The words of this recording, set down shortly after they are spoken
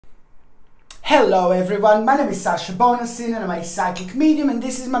Hello everyone, my name is Sasha Bonasin and I'm a psychic medium, and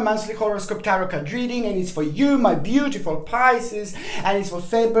this is my monthly horoscope tarot card reading, and it's for you, my beautiful Pisces, and it's for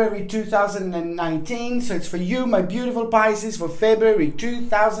February 2019. So it's for you, my beautiful Pisces, for February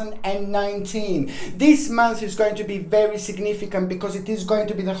 2019. This month is going to be very significant because it is going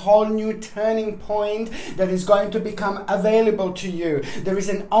to be the whole new turning point that is going to become available to you. There is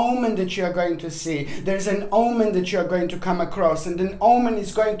an omen that you are going to see. There is an omen that you are going to come across, and an omen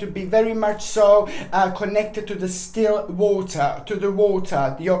is going to be very much so connected to the still water, to the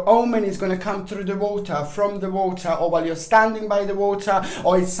water. Your omen is going to come through the water, from the water, or while you're standing by the water,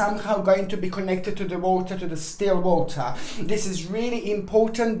 or it's somehow going to be connected to the water, to the still water. This is really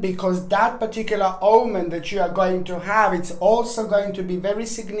important because that particular omen that you are going to have, it's also going to be very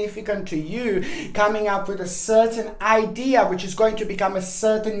significant to you, coming up with a certain idea which is going to become a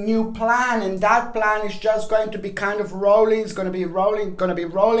certain new plan, and that plan is just going to be kind of rolling. It's going to be rolling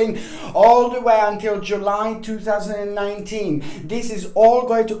all the way until July 2019. This is all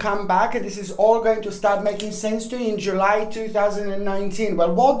going to come back, and this is all going to start making sense to you in July 2019.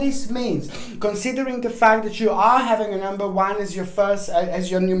 Well, what this means, considering the fact that you are having a number 1 as your first, as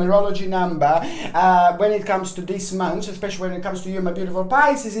your numerology number, when it comes to this month, especially when it comes to you, my beautiful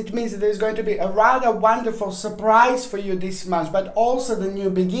Pisces, it means that there's going to be a rather wonderful surprise for you this month, but also the new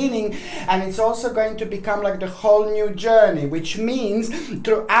beginning, and it's also going to become like the whole new journey, which means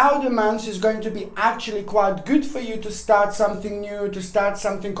throughout the month is going to be actually quite good for you to start something new, to start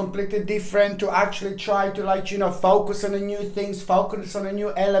something completely different, to actually try to, like, you know, focus on the new things, focus on the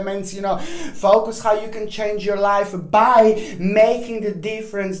new elements, you know, focus how you can change your life by making the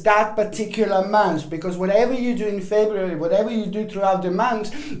difference that particular month. Because whatever you do in February, whatever you do throughout the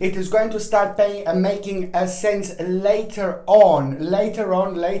month, it is going to start making a sense later on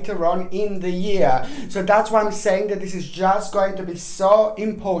in the year. So that's why I'm saying that this is just going to be so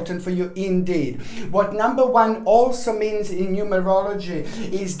important for you indeed. What number 1 also means in numerology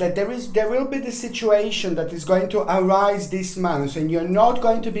is that there will be the situation that is going to arise this month, and you're not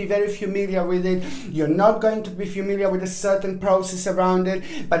going to be very familiar with it. You're not going to be familiar with a certain process around it,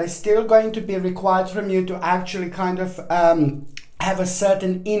 but it's still going to be required from you to actually kind of have a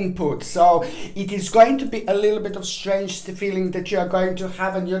certain input. So it is going to be a little bit of strange feeling that you are going to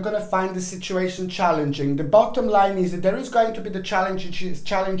have, and you're going to find the situation challenging. The bottom line is that there is going to be the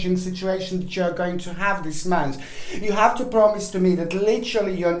challenging situation that you are going to have this month. You have to promise to me that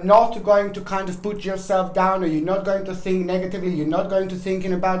literally you're not going to kind of put yourself down, or you're not going to think negatively, you're not going to think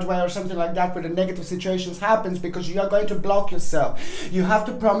in a bad way or something like that when the negative situations happens, because you are going to block yourself. You have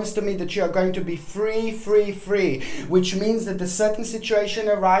to promise to me that you are going to be free, which means that the certain situation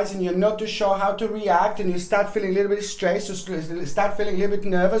arises and you're not too sure how to react, and you start feeling a little bit stressed, or start feeling a little bit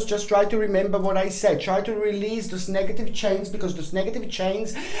nervous. Just try to remember what I said. Try to release those negative chains, because those negative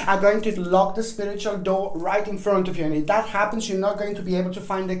chains are going to lock the spiritual door right in front of you, and if that happens, you're not going to be able to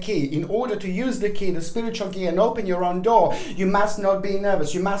find the key. In order to use the key, the spiritual key, and open your own door, you must not be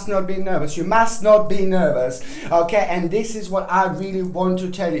nervous. You must not be nervous. You must not be nervous. Okay, and this is what I really want to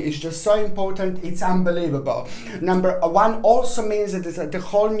tell you. It's just so important. It's unbelievable. Number 1 also means that the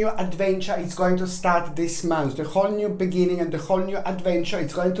whole new adventure is going to start this month. The whole new beginning and the whole new adventure,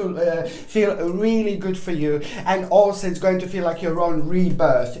 it's going to feel really good for you, and also it's going to feel like your own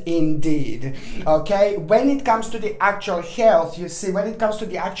rebirth indeed. Okay, when it comes to the actual health, you see, when it comes to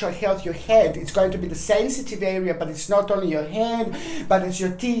the actual health, your head, it's going to be the sensitive area, but it's not only your head, but it's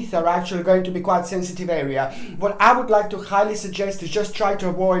your teeth are actually going to be quite sensitive area. What I would like to highly suggest is just try to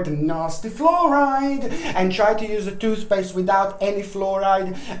avoid nasty fluoride, and try to use a toothpaste without any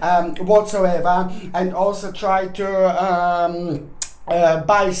fluoride whatsoever, and also try to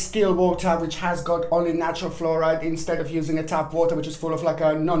buy still water which has got only natural fluoride, instead of using a tap water which is full of like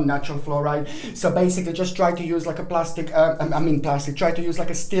a non-natural fluoride. So basically just try to use like a try to use like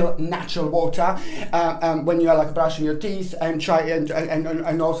a still natural water when you are like brushing your teeth, and try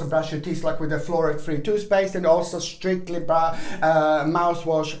and also brush your teeth like with a fluoride free toothpaste, and also strictly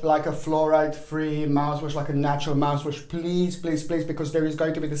mouthwash like a fluoride free mouthwash, like a natural mouthwash, please, because there is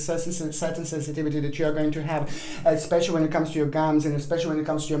going to be the certain sensitivity that you are going to have, especially when it comes to your gums, and especially when it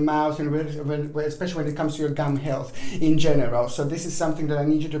comes to your mouth, and especially when it comes to your gum health in general. So this is something that I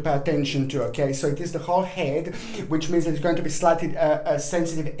need you to pay attention to. Okay, so it is the whole head, which means it's going to be slightly a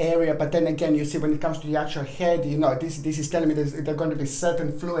sensitive area, but then again, you see, when it comes to the actual head, you know, this is telling me that there are going to be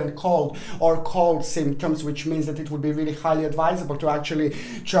certain flu and cold or cold symptoms, which means that it would be really highly advisable to actually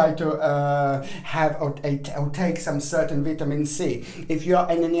try to have or take some certain vitamin C. If you're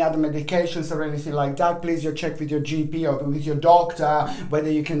on any other medications or anything like that, please you check with your GP or with your doctor doctor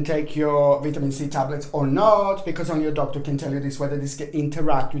whether you can take your vitamin C tablets or not, because only your doctor can tell you this, whether this can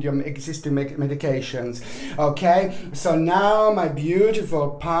interact with your existing medications. Okay, so now my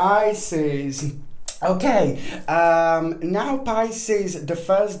beautiful Pisces. Okay, now Pisces, the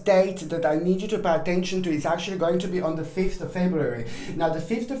first date that I need you to pay attention to is actually going to be on the 5th of February. Now the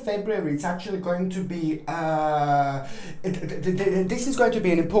 5th of February, it's actually going to be, this is going to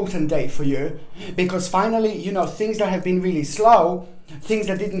be an important date for you, because finally, you know, things that have been really slow, things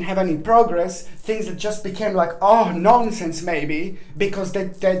that didn't have any progress, things that just became like, oh, nonsense maybe, because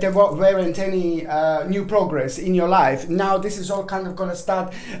there weren't any new progress in your life. Now this is all kind of going to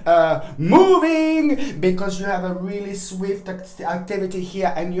start moving, because you have a really swift activity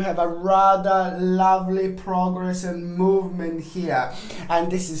here, and you have a rather lovely progress and movement here.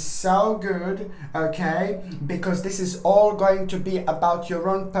 And this is so good, okay, because this is all going to be about your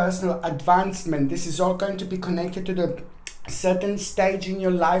own personal advancement. This is all going to be connected to the certain stage in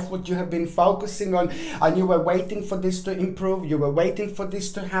your life what you have been focusing on, and you were waiting for this to improve, you were waiting for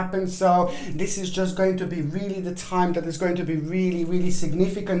this to happen. So this is just going to be really the time that is going to be really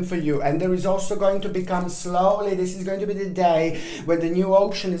significant for you. And there is also going to become slowly, this is going to be the day when the new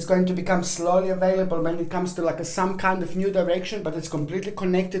ocean is going to become slowly available when it comes to like some kind of new direction, but it's completely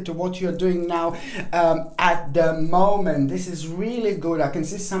connected to what you're doing now at the moment. This is really good. I can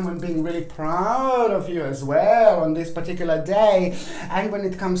see someone being really proud of you as well on this particular day, and when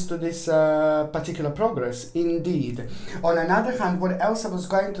it comes to this particular progress, indeed. On another hand, what else I was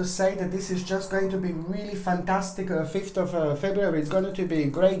going to say, that this is just going to be really fantastic. 5th of February is going to be a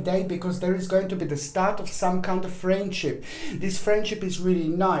great day, because there is going to be the start of some kind of friendship. This friendship is really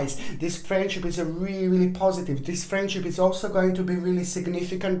nice. This friendship is really positive. This friendship is also going to be really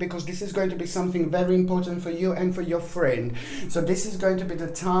significant, because this is going to be something very important for you and for your friend. So this is going to be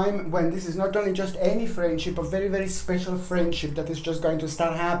the time when this is not only just any friendship, a very special friendship that is just going to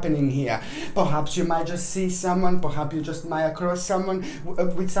start happening here. Perhaps you might just see someone, perhaps you just might cross someone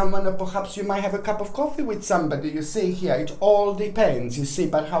with someone, or perhaps you might have a cup of coffee with somebody. You see here, it all depends, you see.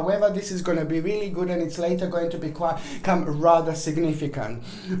 But however, this is going to be really good, and it's later going to become rather significant.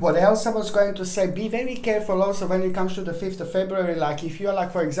 What else I was going to say, be very careful also when it comes to the 5th of February, like if you're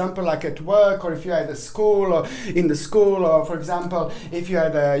like, for example, like at work, or if you're at the school, or in the school, or for example, if you're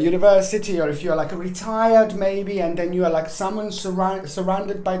at the university, or if you're like retired maybe, and then you are like someone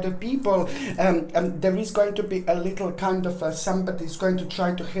surrounded by the people, there is going to be a little kind of somebody is going to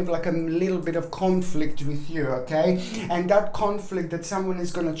try to have like a little bit of conflict with you, okay? And that conflict that someone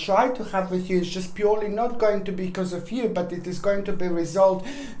is going to try to have with you is just purely not going to be because of you, but it is going to be resolved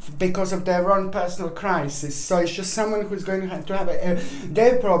because of their own personal crisis. So it's just someone who's going to have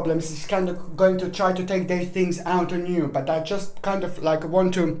their problems is kind of going to try to take their things out on you. But I just kind of like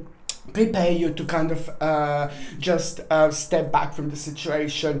want to prepare you to kind of just step back from the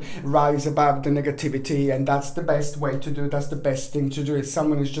situation, rise above the negativity, and that's the best way to do. That's the best thing to do. If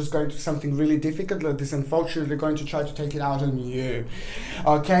someone is just going through something really difficult like this, unfortunately going to try to take it out on you.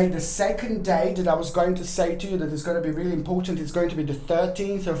 Okay, the second day that I was going to say to you that is going to be really important is going to be the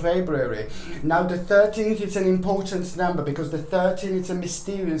 13th of February. Now the 13th is an important number, because the 13 is a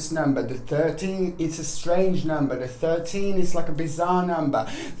mysterious number. The 13 is a strange number. The 13 is like a bizarre number.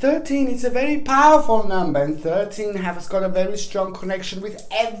 13 is a very powerful number, and 13 has got a very strong connection with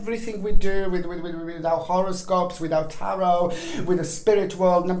everything we do, with our horoscopes, with our tarot, with the spirit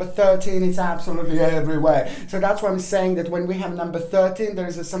world. Number 13 is absolutely everywhere. So that's why I'm saying that when we have number 13, there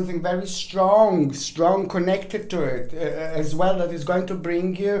is something very strong connected to it as well, that is going to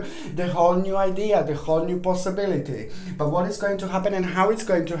bring you the whole new idea, the whole new possibility. But what is going to happen and how it's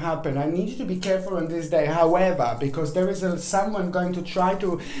going to happen, I need you to be careful on this day, however, because there is someone going to try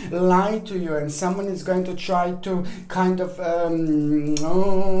to lie to you, and someone is going to try to kind of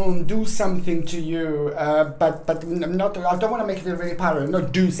do something to you, but not, I don't want to make it really parallel,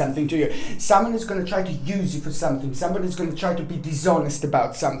 not do something to you. Someone is going to try to use you for something. Somebody is going to try to be dishonest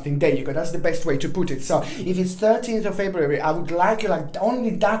about something. There you go, that's the best way to put it. So if it's 13th of February, I would like you, like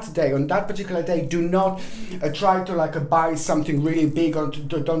only that day, on that particular day, do not try to like buy something really big, or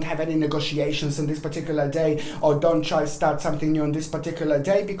don't have any negotiations on this particular day, or don't try to start something new on this particular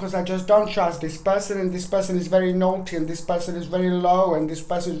day, because I just don't trust this person, and this person is very naughty, and this person is very low, and this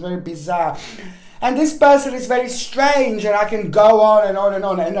person is very bizarre, and this person is very strange, and I can go on and on and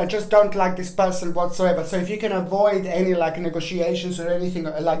on, and I just don't like this person whatsoever. So if you can avoid any like negotiations or anything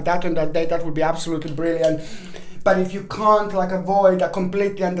like that on that day, that would be absolutely brilliant. But if you can't like avoid, I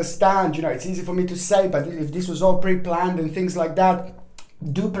completely understand, you know, it's easy for me to say, but if this was all pre-planned and things like that,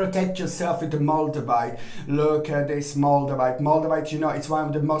 do protect yourself with the Moldavite. Look at this Moldavite. Moldavite, you know, it's one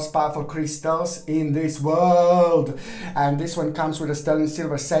of the most powerful crystals in this world. And this one comes with a sterling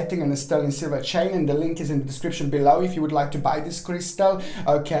silver setting and a sterling silver chain. And the link is in the description below if you would like to buy this crystal.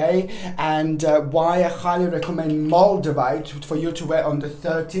 Okay. And why I highly recommend Moldavite for you to wear on the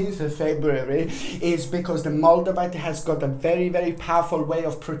 13th of February is because the Moldavite has got a very, very powerful way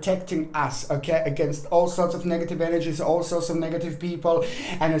of protecting us, okay, against all sorts of negative energies, all sorts of negative people.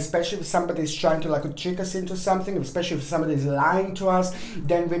 And especially if somebody is trying to like trick us into something, especially if somebody is lying to us,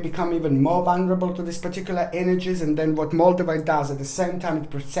 then we become even more vulnerable to these particular energies. And then what Moldavite does at the same time, it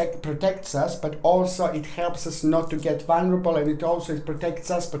protects us, but also it helps us not to get vulnerable, and it also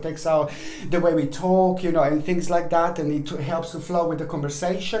protects us, protects the way we talk, you know, and things like that. And it helps to flow with the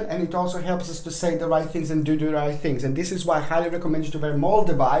conversation, and it also helps us to say the right things and do the right things. And this is why I highly recommend you to wear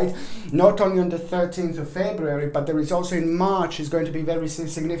Moldavite, not only on the 13th of February, but there is also in March is going to be very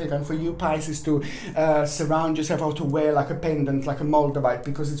significant for you Pisces to surround yourself or to wear like a pendant, like a Moldavite,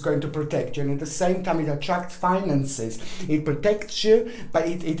 because it's going to protect you. And at the same time, it attracts finances. It protects you, but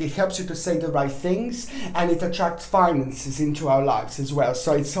it helps you to say the right things, and it attracts finances into our lives as well.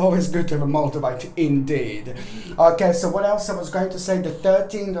 So it's always good to have a Moldavite indeed. Okay, so what else I was going to say, the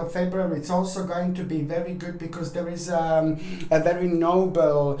 13th of February, it's also going to be very good because there is a very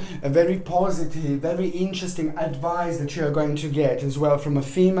noble, a very positive, very interesting advice that you are going to get as well from a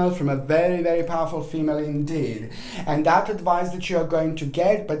female, from a very, very powerful female indeed. And that advice that you are going to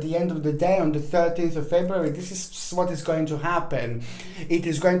get by the end of the day on the 13th of February, this is what is going to happen. It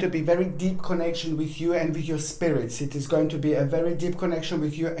is going to be very deep connection with you and with your spirits. It is going to be a very deep connection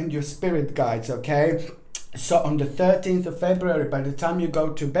with you and your spirit guides, okay? So on the 13th of February, by the time you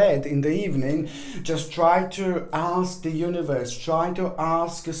go to bed in the evening, just try to ask the universe, try to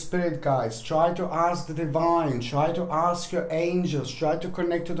ask your spirit guides, try to ask the divine, try to ask your angels, try to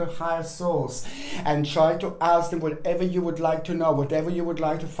connect to the higher source, and try to ask them whatever you would like to know, whatever you would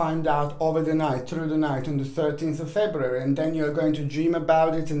like to find out over the night, through the night on the 13th of February. And then you're going to dream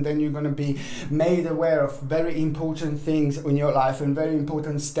about it, and then you're going to be made aware of very important things in your life and very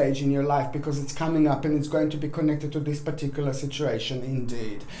important stage in your life, because it's coming up and it's going to be connected to this particular situation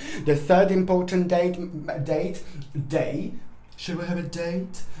indeed. The third important day. Should we have a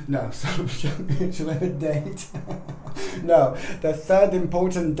date? No, sorry, should we have a date? No, the third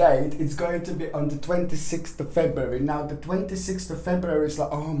important date is going to be on the 26th of February. Now, the 26th of February is like,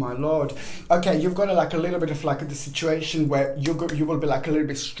 oh my Lord. Okay, you've got like a little bit of like the situation where you will be like a little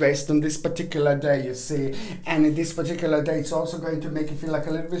bit stressed on this particular day, you see. And in this particular day, it's also going to make you feel like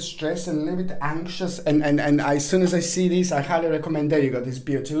a little bit stressed and a little bit anxious. And as soon as I see this, I highly recommend, there you go, this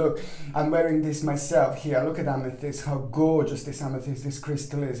beauty. Look, I'm wearing this myself here. Look at amethyst, how gorgeous this amethyst, this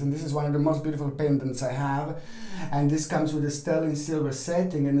crystal is. And this is one of the most beautiful pendants I have. And this comes with a sterling silver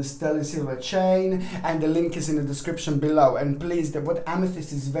setting and a sterling silver chain, and the link is in the description below. And please, what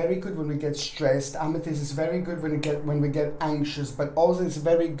amethyst is very good when we get stressed. Amethyst is very good when we get anxious, but also it's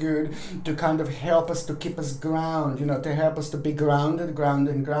very good to kind of help us to keep us grounded, you know, to help us to be grounded.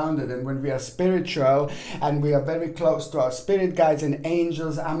 And when we are spiritual and we are very close to our spirit guides and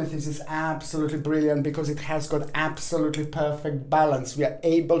angels, amethyst is absolutely brilliant because it has got absolutely perfect balance. We are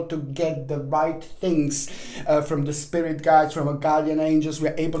able to get the right things from the spirit guides, from our guardian angels. We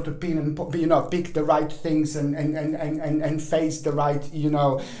are able to pick the right things and face the right,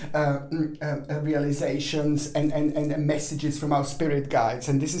 realizations and messages from our spirit guides.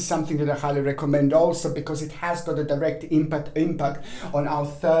 And this is something that I highly recommend also because it has got a direct impact on our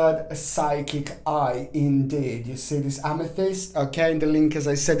third psychic eye indeed. You see this amethyst, okay, and the link, as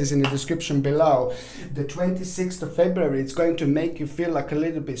I said, is in the description below. The 26th of February, it's going to make you feel like a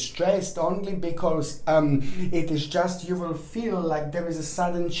little bit stressed, only because it is just, you will feel like there is a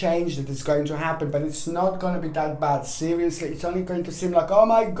sudden change that is going to happen, but it's not going to be that bad. Seriously, it's only going to seem like, oh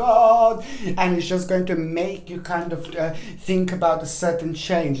my God, and it's just going to make you kind of think about a certain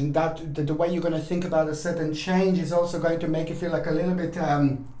change, and that the way you're going to think about a certain change is also going to make you feel like a little bit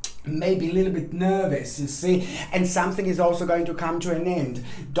maybe a little bit nervous, you see, and something is also going to come to an end.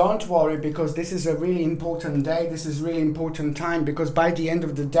 Don't worry, because this is a really important day, this is really important time, because by the end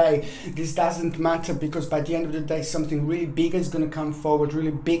of the day, this doesn't matter, because by the end of the day, something really bigger is going to come forward, really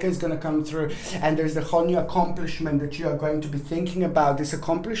bigger is going to come through, and there's the whole new accomplishment that you are going to be thinking about. This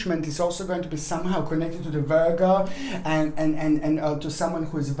accomplishment is also going to be somehow connected to the Virgo, and to someone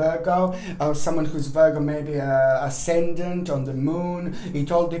who is Virgo, or someone who is Virgo, maybe ascendant on the moon.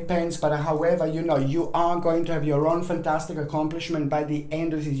 It all depends depends, but however, you know, you are going to have your own fantastic accomplishment by the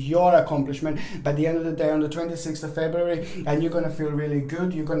end. This is your accomplishment by the end of the day on the 26th of February, and you're going to feel really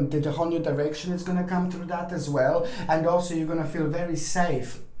good. You're going to, the whole new direction is going to come through that as well, and also you're going to feel very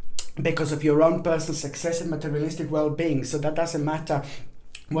safe because of your own personal success and materialistic well-being. So that doesn't matter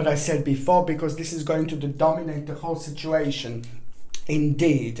what I said before, because this is going to dominate the whole situation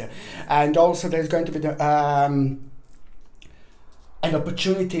indeed. And also there's going to be the an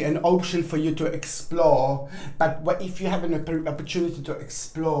opportunity, an option for you to explore. But what if you have an opportunity to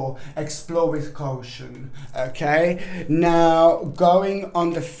explore with caution, okay? Now, going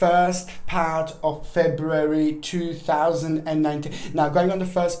on the first part of February 2019. Now, going on the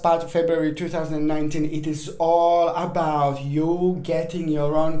first part of February 2019, it is all about you getting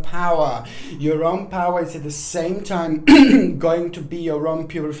your own power. Your own power is at the same time going to be your own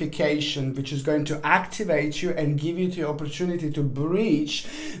purification, which is going to activate you and give you the opportunity to reach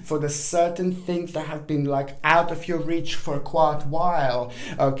for the certain things that have been like out of your reach for quite a while,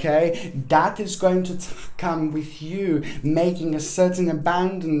 okay? That is going to come with you making a certain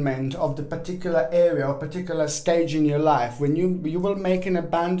abandonment of the particular area or particular stage in your life. When you will make an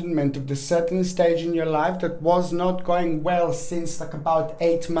abandonment of the certain stage in your life that was not going well since like about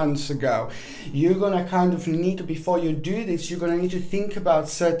 8 months ago, you're gonna kind of need to, before you do this, you're gonna need to think about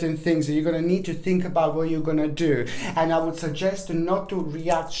certain things. You're gonna need to think about what you're gonna do. And I would suggest not to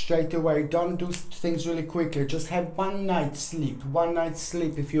react straight away. Don't do things really quickly. Just have one night's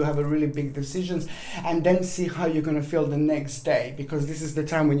sleep if you have a really big decisions, and then see how you're going to feel the next day, because this is the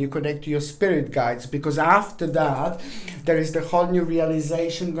time when you connect to your spirit guides, because after that there is the whole new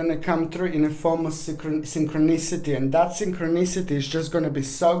realization going to come through in a form of synchronicity, and that synchronicity is just going to be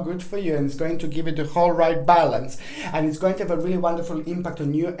so good for you, and it's going to give it the whole right balance, and it's going to have a really wonderful impact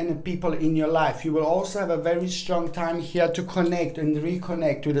on you and the people in your life. You will also have a very strong time here to connect and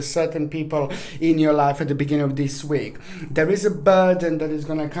reconnect with a certain people in your life at the beginning of this week. There is a burden that is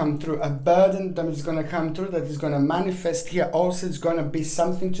going to come through, that is going to manifest here. Also, it's going to be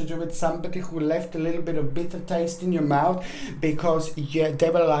something to do with somebody who left a little bit of bitter taste in your mouth, because they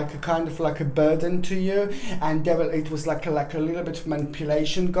were like a kind of like a burden to you, and it was like a little bit of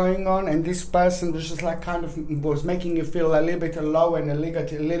manipulation going on, and this person was just like kind of was making you feel a little bit low and a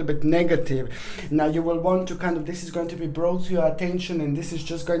little bit negative. Now you will want to kind of, this is going to be brought to your attention, and this is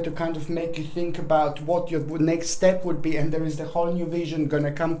just going to kind of make you think about what your next step would be, and there is the whole new vision going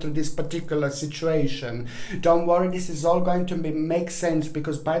to come to this particular situation. Don't worry, this is all going to make sense,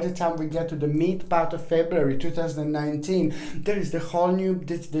 because by the time we get to the mid part of February 2019, there is the whole new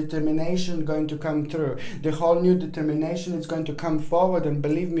determination going to come through. The whole new determination is going to come forward, and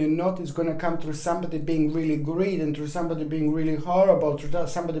believe me or not, it's going to come through somebody being really greedy, and through somebody being really horrible, through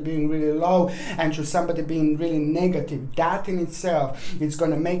somebody being really low, and through somebody being really negative. That in itself, it's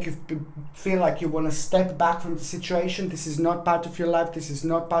going to make you feel like you want to step back from the situation. This is not part of your life. This is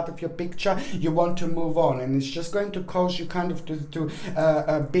not part of your picture. You want to move on, and it's just going to cause you kind of to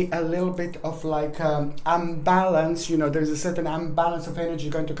be a little bit of like unbalance. You know, there's a certain unbalance of energy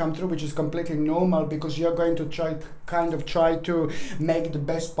going to come through, which is completely normal, because you're going to try to make the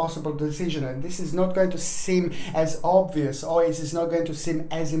best possible decision, and this is not going to seem as obvious, or it is not going to seem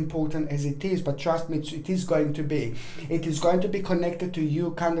as important as it is, but trust me, it is going to be. It is going to be connected to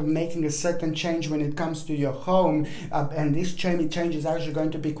you kind of making a certain change when it comes to your home, and this change is actually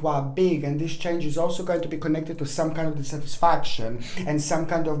going to be quite big, and this change is also going to be connected to some kind of dissatisfaction and some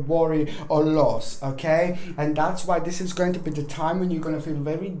kind of worry or loss, okay? And that's why this is going to be the time when you're going to feel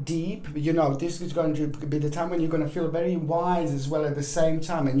very deep. You know, this is going to be the time when you're going to feel very wise as well at the same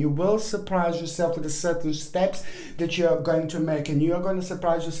time, and you will surprise yourself with the certain steps that you are going to make, and you are going to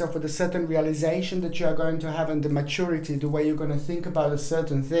surprise yourself with a certain realization that you are going to have, and the maturity, the way you're going to think about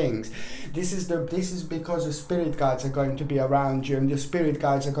certain things. This is because your spirit guides are going to be around you, and your spirit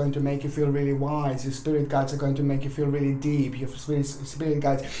guides are going to make you feel really wise. Your spirit guides are going to make you feel really deep. Your spirit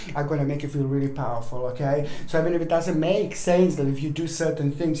guides are going to make you feel really powerful, okay? So even if it doesn't make sense that if you do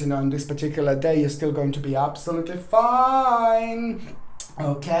certain things, you know, on this particular day, you're still going to be absolutely fine.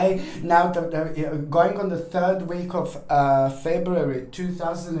 Okay, now going on the third week of February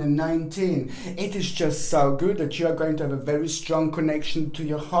 2019, it is just so good that you are going to have a very strong connection to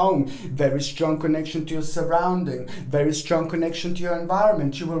your home, very strong connection to your surrounding, very strong connection to your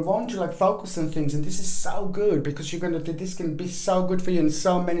environment. You will want to like focus on things, and this is so good, because you're going to, this can be so good for you in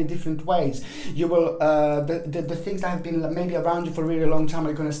so many different ways. You will the things that have been maybe around you for a really long time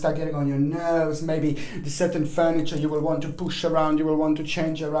are going to start getting on your nerves. Maybe the certain furniture you will want to push around, you will want to to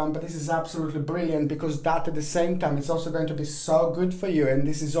change around, but this is absolutely brilliant because that at the same time it's also going to be so good for you. And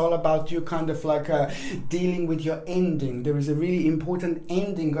this is all about you kind of like dealing with your ending. There is a really important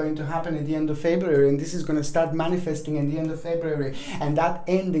ending going to happen at the end of February, and this is going to start manifesting at the end of February, and that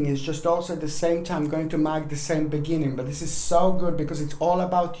ending is just also at the same time going to mark the same beginning. But this is so good because it's all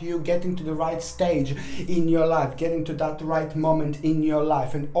about you getting to the right stage in your life, getting to that right moment in your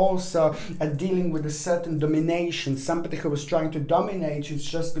life, and also dealing with a certain domination, somebody who was trying to dominate you. It's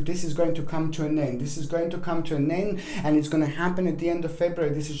just that this is going to come to an end. This is going to come to an end, and it's going to happen at the end of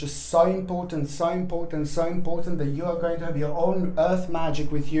February. This is just so important, so important, so important that you are going to have your own earth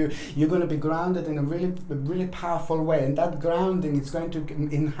magic with you. You're going to be grounded in a really powerful way, and that grounding is going to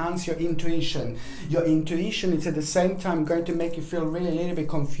enhance your intuition. Your intuition is at the same time going to make you feel really a little bit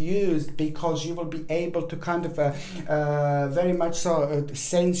confused, because you will be able to kind of very much so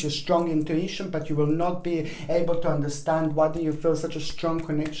sense your strong intuition, but you will not be able to understand why do you feel such a strong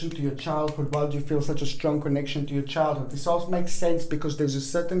connection to your childhood. Why do you feel such a strong connection to your childhood? This also makes sense because there's a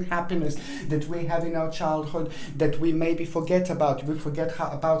certain happiness that we have in our childhood that we maybe forget about. We forget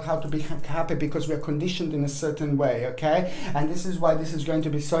about how to be happy because we are conditioned in a certain way, okay? And this is why this is going to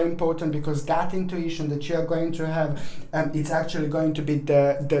be so important, because that intuition that you are going to have, it's actually going to be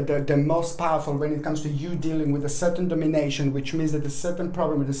the most powerful when it comes to you dealing with a certain domination, which means that a certain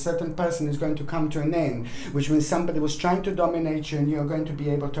problem with a certain person is going to come to an end, which means somebody was trying to dominate you and you're going to be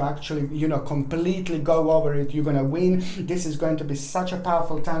able to actually, you know, completely go over it. You're going to win. This is going to be such a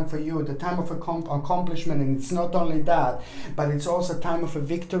powerful time for you, the time of accomplishment. And it's not only that, but it's also a time of a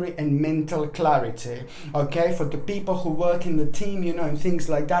victory and mental clarity, okay? For the people who work in the team, you know, and things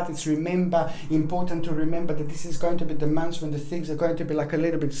like that, it's important to remember that this is going to be the months when the things are going to be like a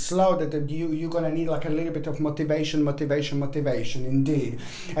little bit slow, that you're going to need like a little bit of motivation indeed.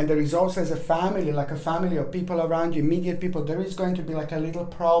 And there is also, as a family, like a family of people around you, immediate people, there is going to be like a little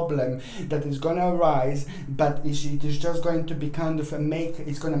problem that is going to arise, but it is just going to be kind of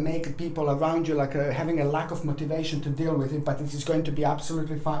it's going to make people around you like having a lack of motivation to deal with it, but it is going to be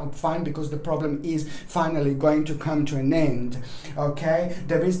absolutely fine because the problem is finally going to come to an end, okay?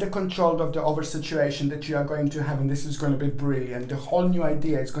 There is the control of the over situation that you are going to have, and this is going to be brilliant. The whole new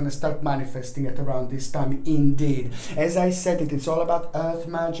idea is going to start manifesting at around this time indeed. As I said, it's all about earth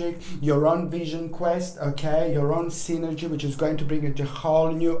magic, your own vision quest, okay? Your own synergy, which is going to bring you the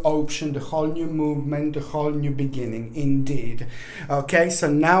whole new option, the whole new movement, the whole new beginning indeed. Okay, so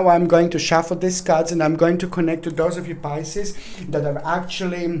now I'm going to shuffle these cards and I'm going to connect to those of you Pisces that are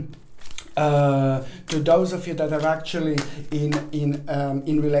actually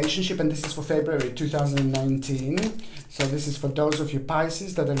in relationship, and this is for February 2019. So this is for those of you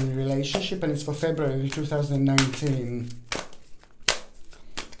Pisces that are in relationship, and it's for February 2019.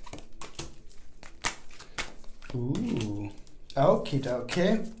 Ooh, okie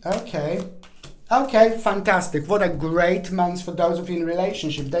dokie, okay. Okay, fantastic. What a great month for those of you in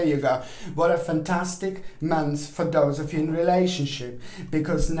relationship. There you go. What a fantastic month for those of you in relationship,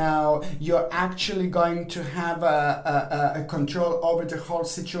 because now you're actually going to have a control over the whole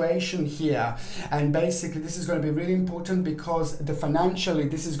situation here. And basically this is going to be really important because financially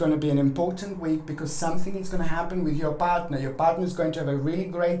this is going to be an important week, because something is going to happen with your partner. Your partner is going to have a really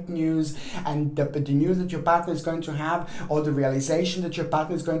great news, and the news that your partner is going to have, or the realization that your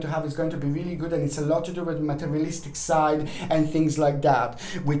partner is going to have, is going to be really good. And it's a lot to do with the materialistic side and things like that,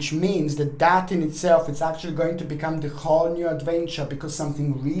 which means that in itself it's actually going to become the whole new adventure, because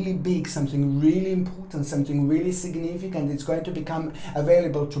something really big, something really important, something really significant is going to become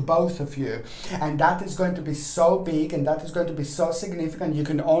available to both of you. And that is going to be so big, and that is going to be so significant. You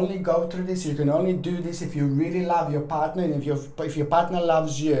can only go through this, you can only do this if you really love your partner, and if your partner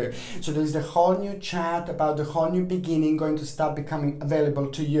loves you. So there's the whole new chat about the whole new beginning going to start becoming available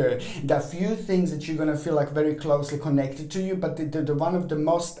to you. There are few things that you're going to feel like very closely connected to you, but the one of the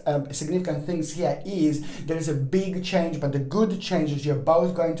most significant things here is there is a big change, but the good changes you're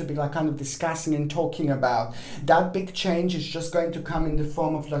both going to be like kind of discussing and talking about. That big change is just going to come in the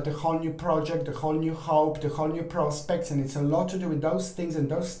form of like the whole new project, the whole new hope, the whole new prospects, and it's a lot to do with those things and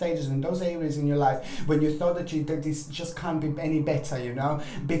those stages and those areas in your life when you thought that this just can't be any better, you know,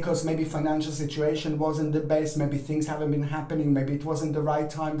 because maybe financial situation wasn't the best, maybe things haven't been happening, maybe it wasn't the right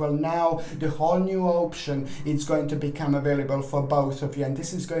time. Well, now the whole new option is going to become available for both of you, and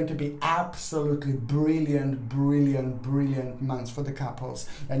this is going to be absolutely brilliant months for the couples,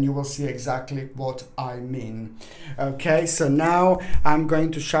 and you will see exactly what I mean. Okay, so now I'm going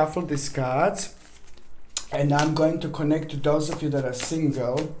to shuffle these cards, and I'm going to connect to those of you that are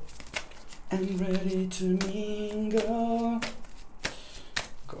single and ready to mingle.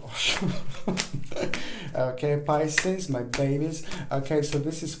 Gosh. Okay, Pisces, my babies. Okay, so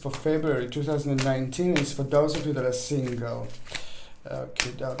this is for February 2019. It's for those of you that are single.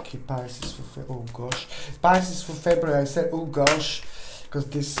 Okay, Pisces for oh gosh, Pisces for February. I said oh gosh because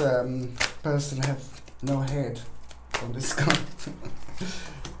this person have no head on this guy.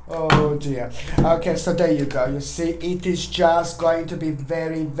 Oh dear. Okay, so there you go. You see, it is just going to be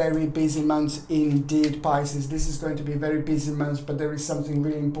very, very busy months indeed, Pisces. This is going to be very busy months, but there is something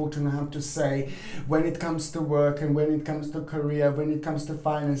really important I have to say. When it comes to work and when it comes to career, when it comes to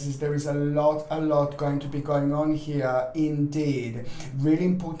finances, there is a lot going to be going on here indeed. Really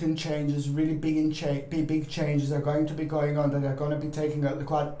important changes, really big changes are going to be going on that are going to be taking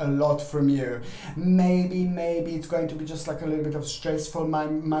quite a lot from you. Maybe it's going to be just like a little bit of stressful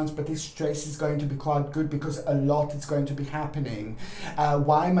months, but this stress is going to be quite good because a lot is going to be happening.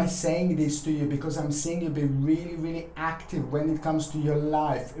 Why am I saying this to you? Because I'm seeing you be really active when it comes to your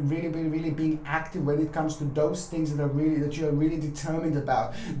life, really being active when it comes to those things that you are really determined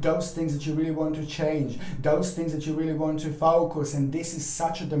about, those things that you really want to change, those things that you really want to focus. And this is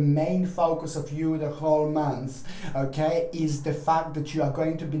the main focus of you the whole month, okay, is the fact that you are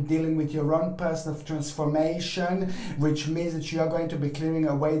going to be dealing with your own personal transformation, which means that you are going to be clearing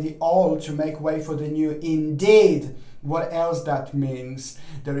away the old to make way for the new indeed. What else that means?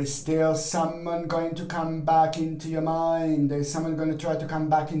 There is still someone going to come back into your mind. There's someone going to try to come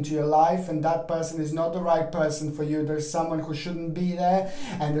back into your life, and that person is not the right person for you. There's someone who shouldn't be there,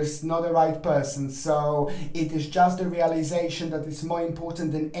 and there's not the right person. So it is just the realization that it's more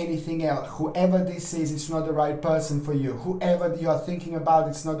important than anything else. Whoever this is, it's not the right person for you. Whoever you are thinking about,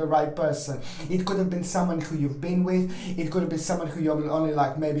 it's not the right person. It could have been someone who you've been with. It could have been someone who you're only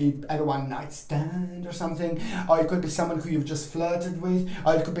like maybe at a one night stand or something. Or it could be someone who you've just flirted with,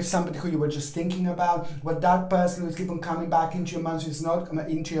 or it could be somebody who you were just thinking about. But that person who's keep on coming back into your mind is not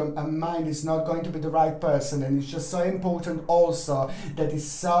going to be the right person. And it's just so important also that it's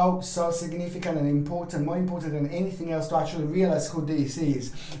so significant and important, more important than anything else, to actually realize who this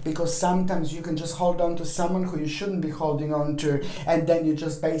is. Because sometimes you can just hold on to someone who you shouldn't be holding on to, and then you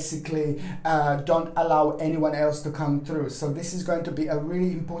just basically don't allow anyone else to come through. So this is going to be a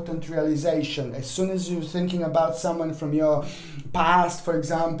really important realization. As soon as you're thinking about someone from your past, for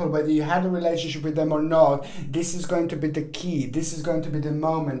example, whether you had a relationship with them or not, this is going to be the key. This is going to be the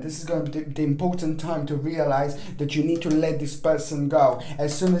moment. This is going to be the important time to realize that you need to let this person go.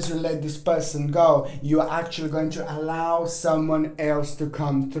 As soon as you let this person go, you are actually going to allow someone else to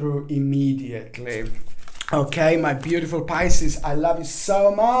come through immediately. Okay, my beautiful Pisces, I love you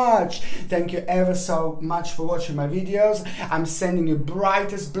so much. Thank you ever so much for watching my videos. I'm sending you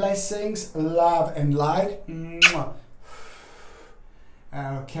brightest blessings, love and light. Mwah.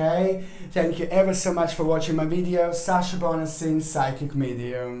 Okay, thank you ever so much for watching my videos. Sasha Bonasin, Psychic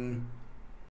Medium.